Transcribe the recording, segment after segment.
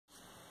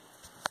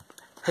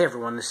Hey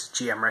everyone, this is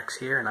GM Rex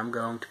here, and I'm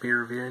going to be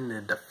reviewing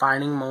the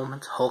Defining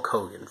Moments Hulk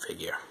Hogan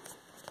figure.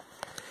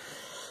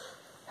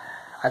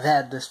 I've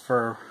had this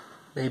for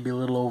maybe a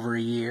little over a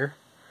year.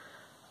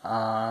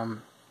 I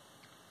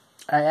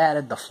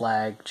added the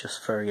flag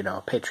just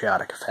for,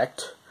 patriotic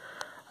effect.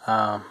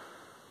 I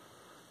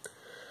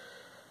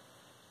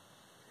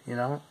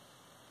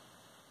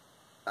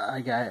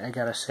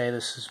gotta say,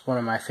 this is one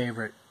of my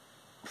favorite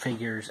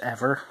figures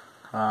ever.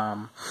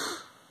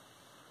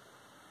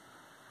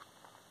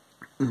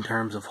 In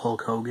terms of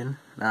Hulk Hogan,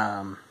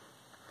 I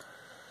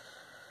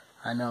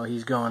know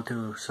he's going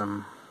through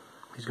a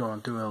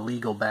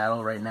legal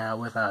battle right now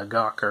with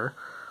Gawker,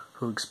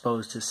 who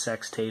exposed his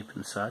sex tape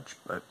and such,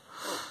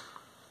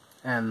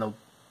 and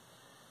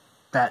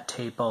that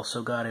tape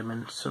also got him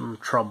in some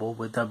trouble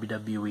with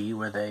WWE,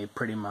 where they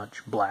pretty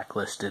much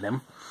blacklisted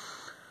him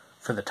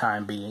for the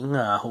time being.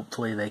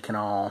 Hopefully they can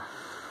all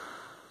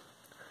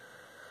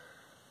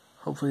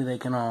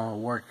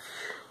work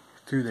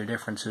through their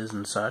differences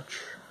and such.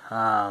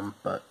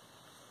 But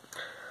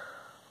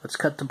let's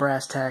cut the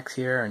brass tacks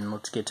here and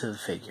let's get to the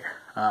figure.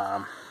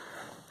 Let's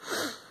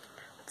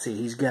see,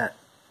 he's got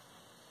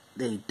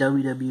the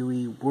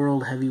WWE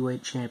World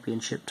Heavyweight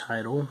Championship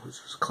title.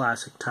 This was a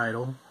classic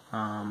title.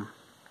 I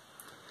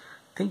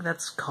think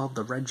that's called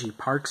the Reggie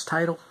Parks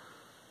title,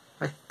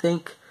 I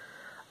think.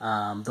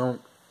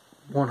 Don't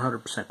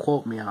 100%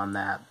 quote me on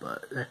that,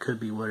 but that could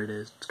be what it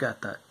is. It's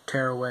got the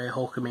Tearaway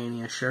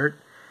Hulkamania shirt.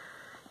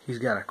 He's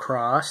got a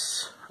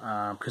cross.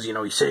 Because, he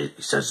says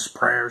his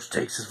prayers,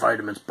 takes his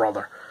vitamins,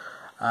 brother.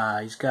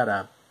 He's got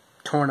a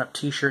torn-up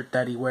t-shirt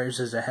that he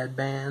wears as a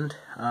headband.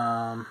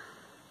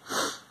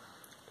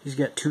 He's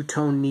got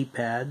two-tone knee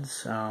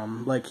pads,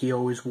 like he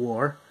always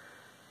wore.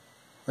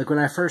 Like, when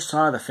I first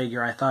saw the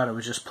figure, I thought it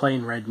was just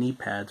plain red knee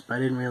pads, but I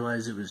didn't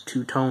realize it was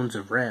two tones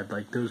of red.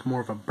 Like, there was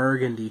more of a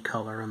burgundy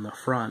color on the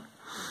front.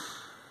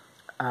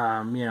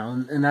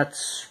 And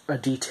that's a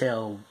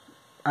detail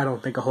I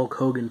don't think a Hulk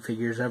Hogan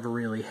figure's ever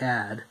really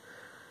had.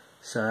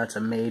 So that's a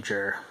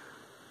major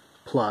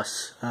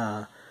plus.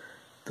 The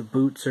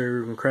boots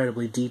are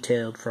incredibly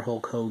detailed for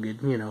Hulk Hogan,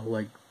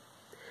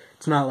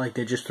 it's not like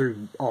they just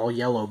threw all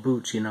yellow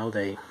boots,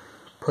 they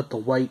put the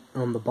white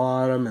on the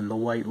bottom and the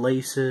white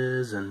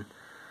laces, and,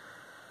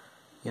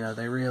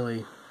 they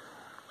really,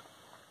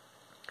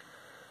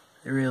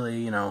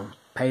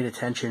 paid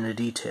attention to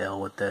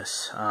detail with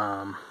this.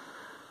 I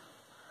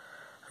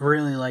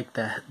really like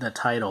the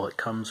title it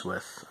comes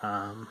with.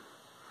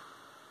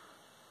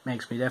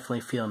 Makes me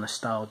definitely feel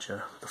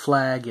nostalgia. The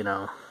flag,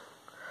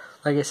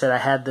 like I said, I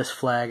had this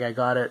flag. I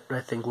got it, I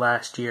think,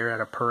 last year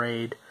at a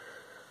parade.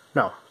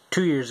 No,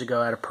 2 years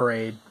ago at a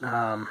parade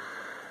on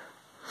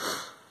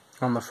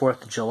the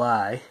 4th of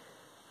July.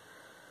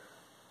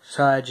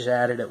 So I just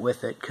added it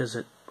with it because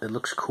it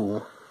looks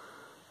cool.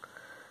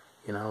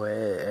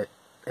 It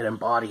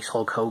embodies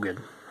Hulk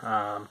Hogan.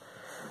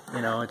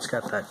 It's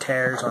got the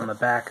tears on the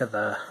back of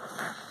the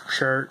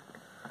shirt.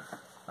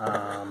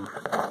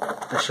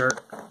 The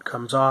shirt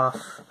comes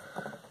off.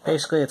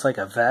 Basically, it's like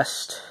a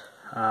vest.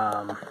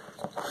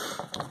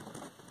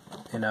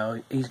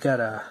 He's got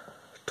a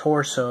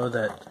torso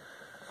that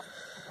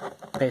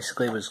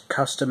basically was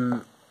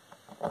custom.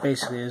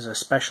 Basically, is a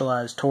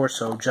specialized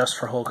torso just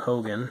for Hulk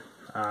Hogan.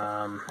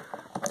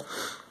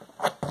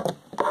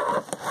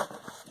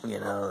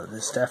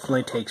 This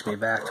definitely takes me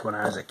back to when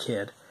I was a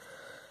kid.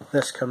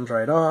 This comes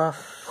right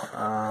off.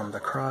 The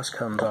cross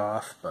comes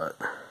off, but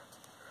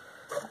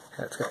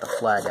let's get the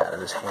flag out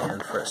of his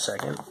hand for a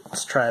second.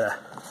 Let's try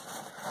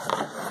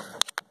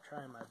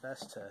my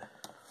best to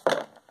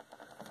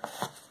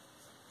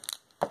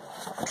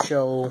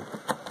show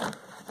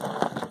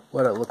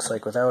what it looks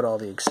like without all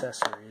the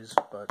accessories,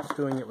 but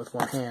doing it with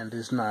one hand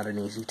is not an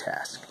easy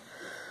task.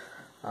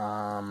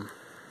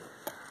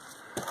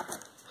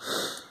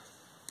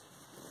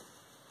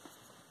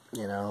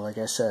 Like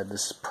I said,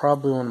 this is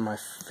probably one of my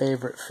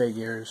favorite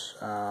figures,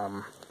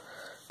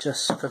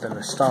 just for the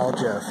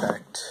nostalgia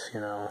effect,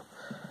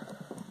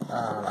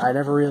 I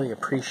never really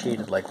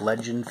appreciated,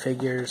 legend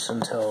figures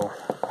until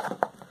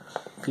a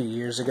few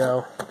years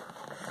ago.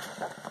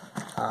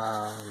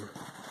 I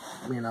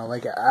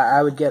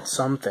would get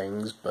some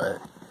things,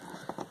 but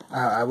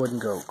I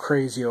wouldn't go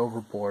crazy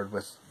overboard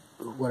with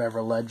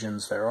whatever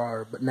legends there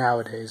are, but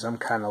nowadays I'm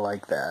kind of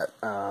like that.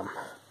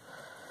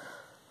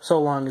 So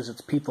long as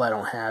it's people I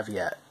don't have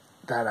yet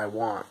that I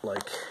want, I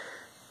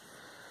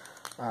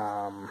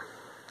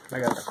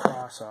got the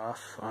cross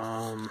off.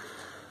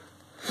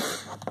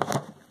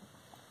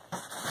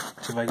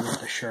 See if I can get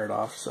the shirt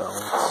off. So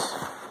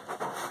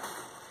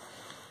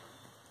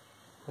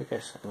like I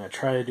said, I'm going to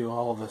try to do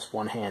all of this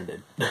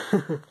one-handed.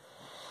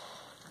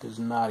 It's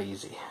not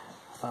easy.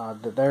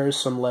 There is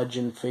some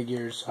legend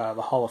figures,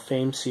 the Hall of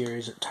Fame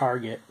series at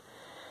Target.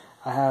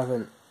 I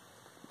haven't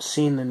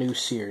seen the new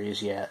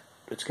series yet.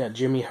 It's got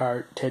Jimmy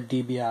Hart, Ted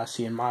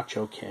DiBiase, and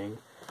Macho King.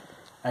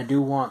 I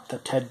do want the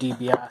Ted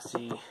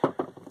DiBiase,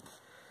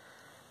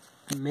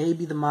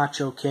 maybe the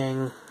Macho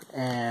King,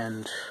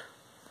 and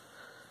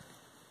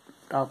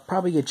I'll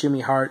probably get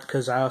Jimmy Hart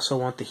because I also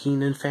want the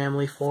Heenan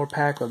family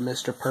 4-pack with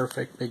Mr.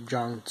 Perfect, Big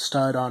John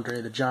Studd,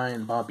 Andre the Giant,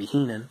 and Bobby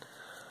Heenan.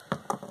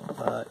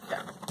 But,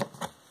 yeah.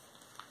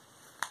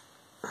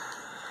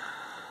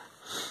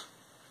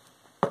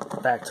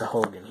 Back to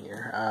Hogan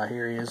here.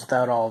 Here he is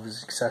without all of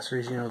his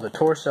accessories. You know, the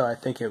torso, I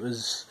think it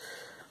was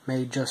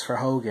made just for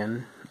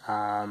Hogan.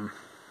 You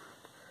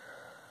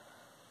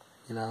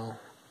know,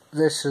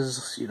 this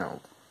is, you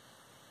know,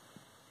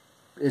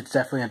 it's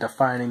definitely a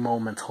defining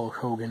moment, Hulk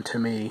Hogan, to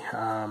me.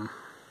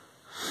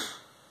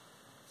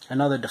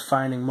 Another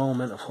defining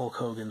moment of Hulk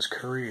Hogan's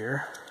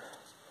career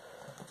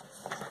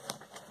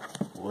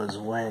was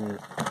when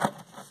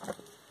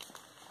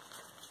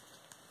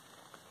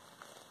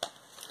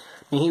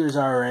he was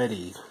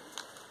already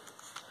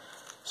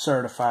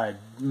certified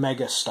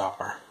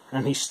megastar,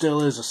 and he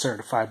still is a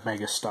certified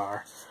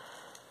megastar.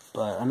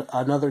 But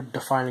another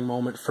defining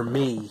moment for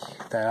me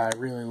that I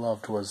really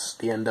loved was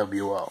the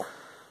NWO.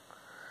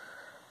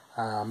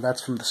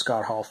 That's from the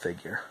Scott Hall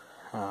figure.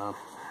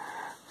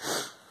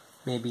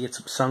 Maybe get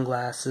some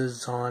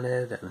sunglasses on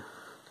it, and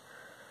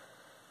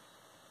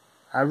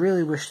I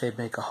really wish they'd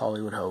make a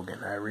Hollywood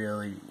Hogan. I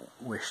really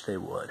wish they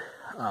would.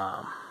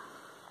 But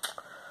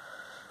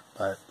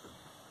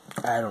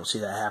I don't see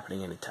that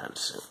happening anytime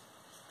soon.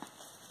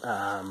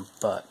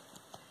 But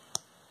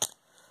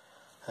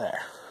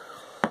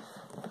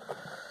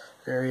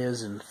there he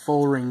is in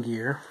full ring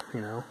gear,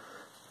 you know.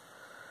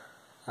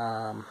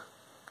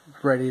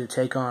 Ready to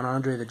take on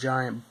Andre the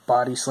Giant,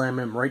 body slam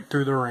him right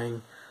through the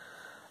ring.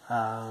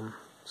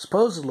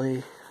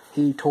 Supposedly,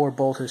 he tore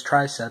both his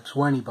triceps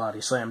when he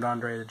body slammed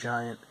Andre the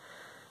Giant.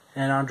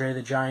 And Andre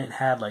the Giant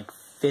had like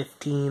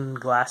 15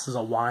 glasses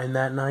of wine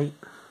that night.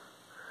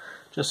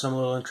 Just some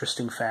little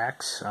interesting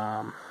facts.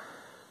 You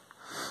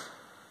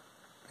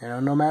know,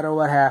 no matter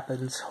what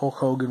happens, Hulk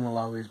Hogan will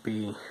always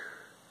be...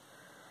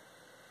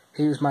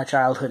 He was my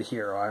childhood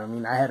hero. I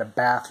mean, I had a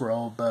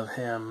bathrobe of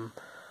him.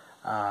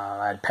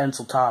 I had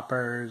pencil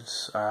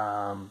toppers,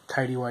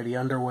 tighty-whitey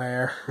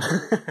underwear.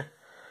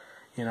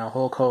 You know,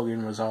 Hulk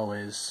Hogan was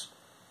always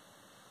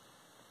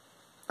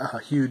a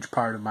huge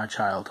part of my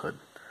childhood.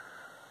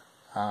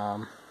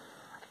 Now,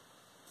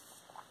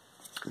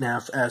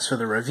 as for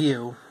the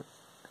review,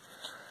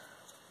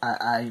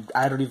 I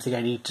don't even think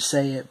I need to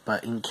say it,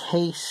 but in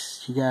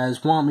case you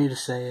guys want me to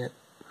say it,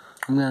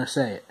 I'm going to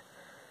say it.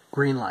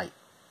 Green light.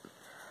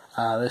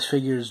 This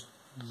figure's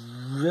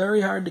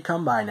very hard to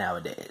come by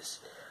nowadays.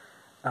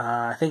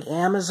 I think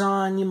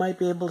Amazon, you might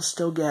be able to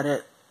still get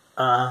it.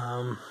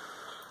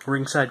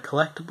 Ringside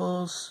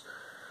Collectibles,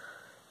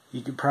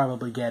 you could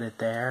probably get it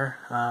there.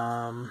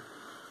 I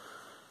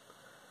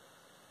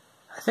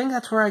think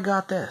that's where I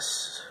got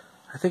this.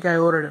 I think I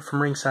ordered it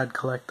from Ringside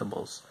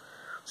Collectibles.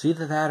 It's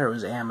either that or it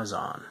was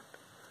Amazon.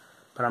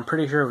 But I'm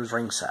pretty sure it was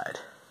Ringside.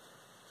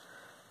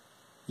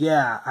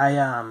 Yeah,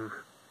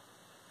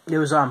 it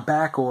was on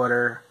back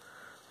order,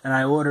 and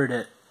I ordered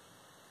it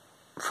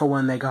for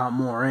when they got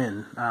more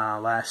in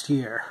last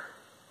year.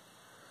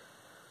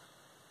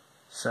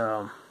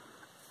 So,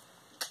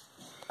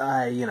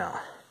 you know,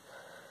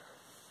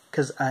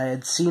 because I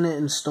had seen it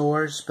in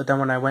stores, but then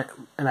when I went,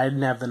 and I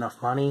didn't have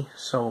enough money,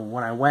 so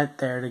when I went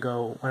there to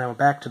go, when I went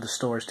back to the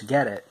stores to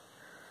get it,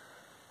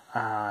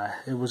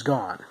 it was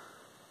gone.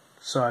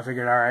 So I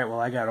figured, alright, well,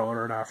 I gotta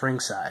order it off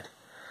Ringside.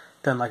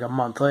 Then like a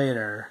month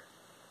later,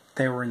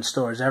 they were in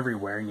stores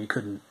everywhere, and you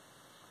couldn't,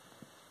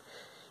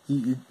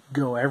 you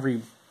go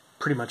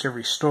pretty much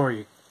every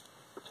store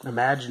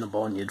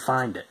imaginable, and you'd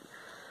find it.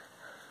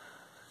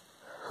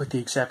 With the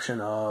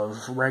exception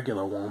of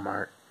regular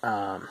Walmart.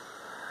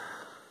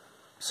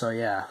 So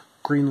yeah,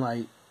 green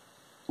light.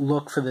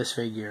 Look for this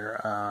figure.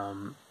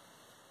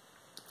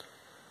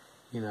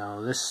 You know,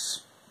 it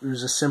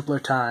was a simpler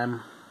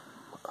time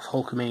of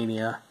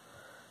Hulkamania.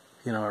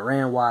 You know, it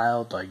ran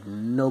wild like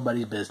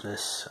nobody's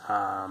business.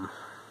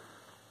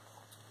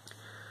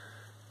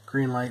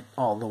 Green light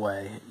all the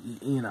way.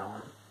 You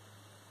know,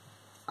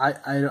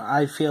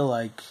 I feel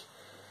like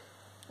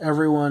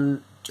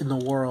everyone in the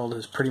world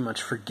has pretty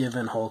much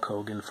forgiven Hulk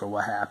Hogan for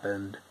what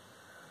happened,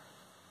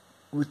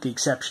 with the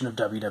exception of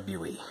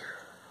WWE.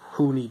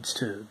 Who needs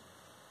to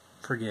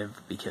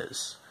forgive,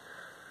 because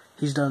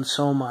he's done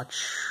so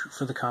much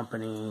for the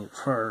company,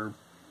 for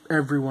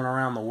everyone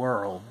around the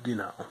world, you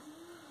know.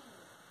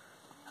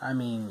 I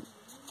mean,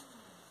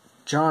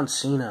 John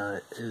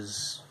Cena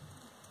is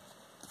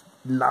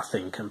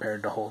nothing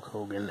compared to Hulk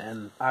Hogan,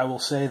 and I will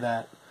say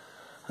that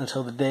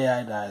until the day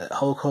I die, that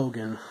Hulk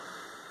Hogan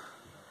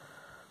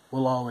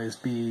will always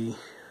be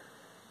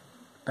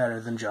better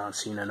than John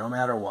Cena, no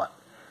matter what.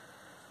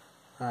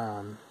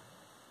 You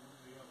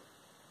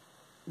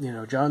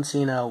know, John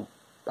Cena,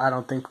 I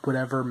don't think would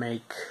ever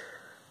make,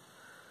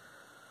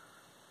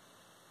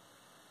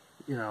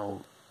 you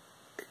know,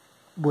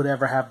 would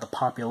ever have the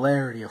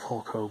popularity of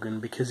Hulk Hogan,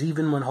 because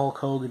even when Hulk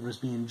Hogan was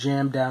being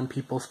jammed down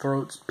people's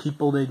throats,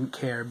 people didn't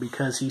care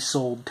because he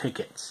sold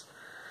tickets.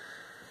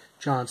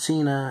 John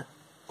Cena,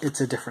 it's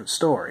a different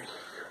story.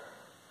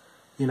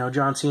 You know,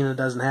 John Cena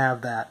doesn't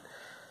have that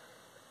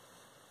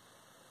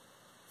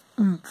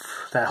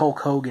oomph that Hulk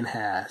Hogan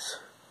has.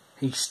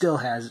 He still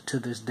has it to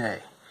this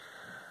day.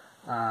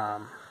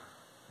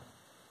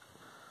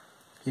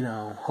 You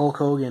know, Hulk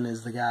Hogan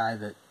is the guy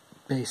that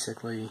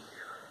basically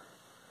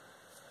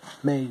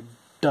made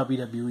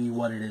WWE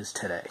what it is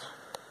today.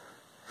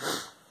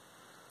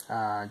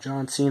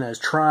 John Cena is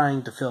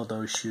trying to fill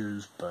those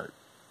shoes, but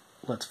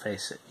let's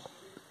face it,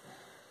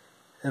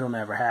 it'll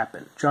never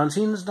happen. John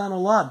Cena's done a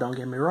lot, don't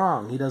get me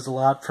wrong. He does a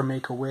lot for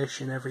Make-A-Wish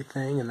and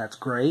everything, and that's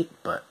great,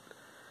 but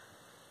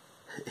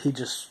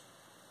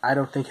I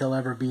don't think he'll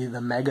ever be the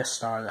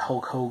megastar that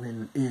Hulk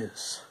Hogan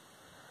is.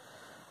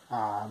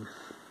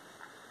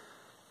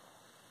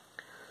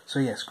 So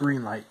yes,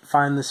 green light.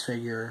 Find this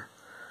figure.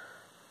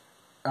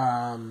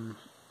 It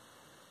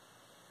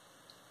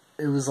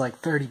was like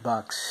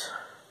 $30,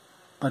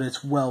 but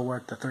it's well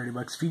worth the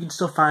 $30. If you can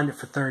still find it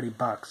for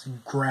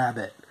 $30, grab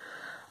it.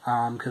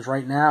 Because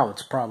right now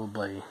it's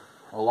probably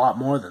a lot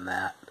more than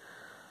that.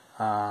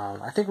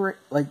 I think,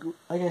 like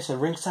I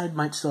said, Ringside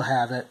might still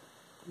have it.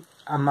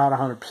 I'm not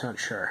 100%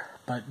 sure.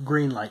 But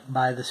green light,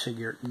 buy this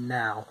figure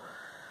now.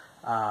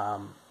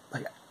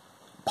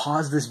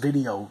 Pause this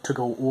video to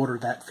go order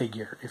that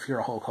figure if you're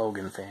a Hulk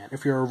Hogan fan.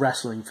 If you're a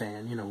wrestling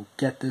fan, you know,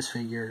 get this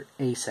figure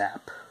ASAP.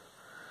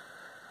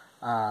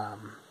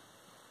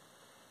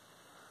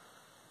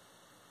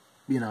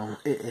 You know,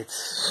 it's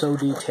so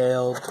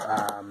detailed.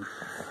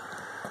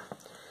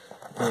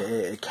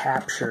 It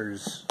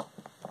captures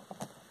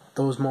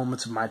those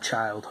moments of my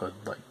childhood,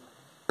 like,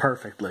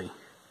 perfectly.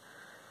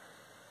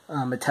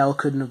 Mattel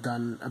couldn't have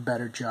done a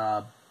better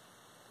job.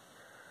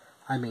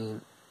 I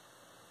mean,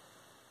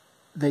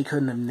 they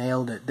couldn't have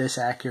nailed it this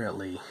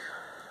accurately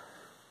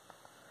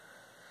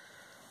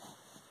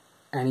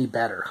any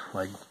better.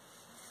 Like,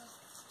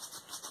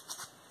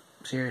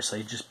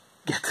 seriously, just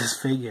get this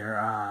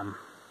figure.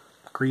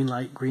 Green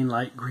light, green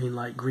light, green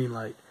light, green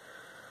light.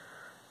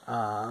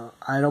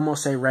 I'd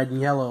almost say red and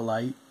yellow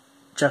light,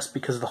 just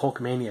because of the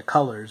Hulkamania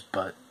colors,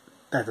 but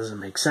that doesn't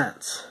make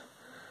sense.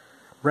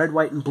 Red,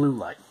 white, and blue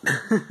light.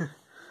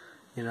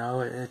 You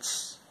know,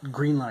 it's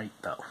green light,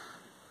 though.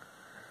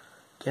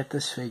 Get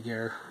this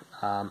figure.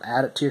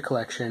 Add it to your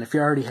collection. If you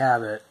already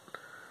have it,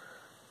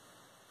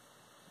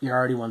 you're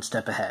already one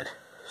step ahead.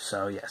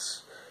 So,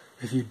 yes.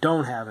 If you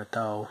don't have it,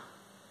 though,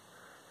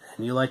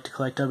 and you like to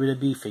collect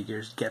WWE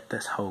figures, get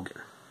this Hogan.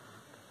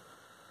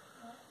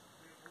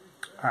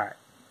 Alright.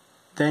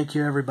 Thank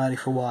you, everybody,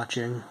 for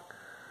watching.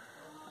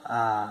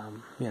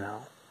 You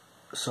know,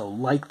 so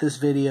like this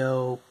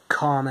video,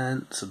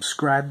 comment,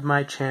 subscribe to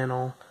my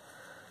channel,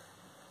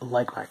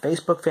 like my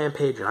Facebook fan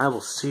page, and I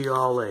will see you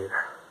all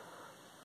later.